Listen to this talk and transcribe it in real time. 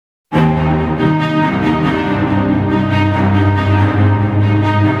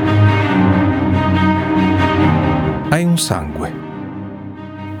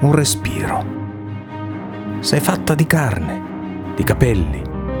un respiro. Sei fatta di carne, di capelli,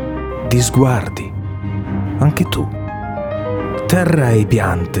 di sguardi. Anche tu. Terra e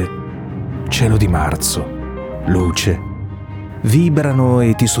piante, cielo di marzo, luce, vibrano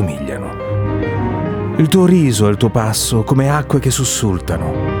e ti somigliano. Il tuo riso e il tuo passo come acque che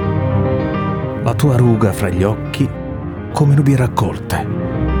sussultano. La tua ruga fra gli occhi come nubi raccolte.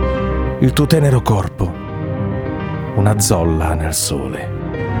 Il tuo tenero corpo, una zolla nel sole.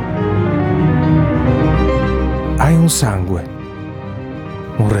 Hai un sangue,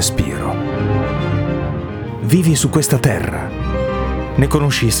 un respiro. Vivi su questa terra, ne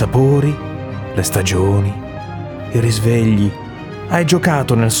conosci i sapori, le stagioni, i risvegli. Hai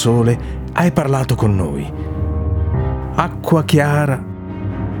giocato nel sole, hai parlato con noi. Acqua chiara,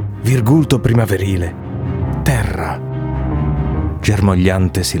 virgulto primaverile, terra,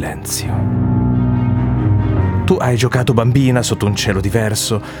 germogliante silenzio. Tu hai giocato bambina sotto un cielo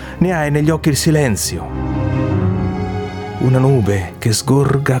diverso, ne hai negli occhi il silenzio. Una nube che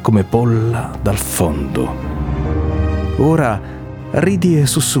sgorga come polla dal fondo. Ora ridi e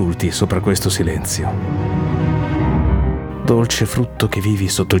sussulti sopra questo silenzio. Dolce frutto che vivi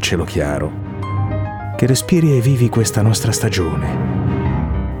sotto il cielo chiaro, che respiri e vivi questa nostra stagione.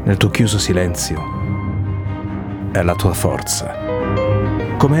 Nel tuo chiuso silenzio è la tua forza.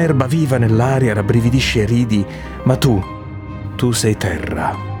 Come erba viva nell'aria rabbrividisci e ridi, ma tu sei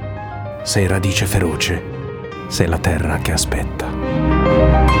terra, sei radice feroce, sei la terra che aspetta.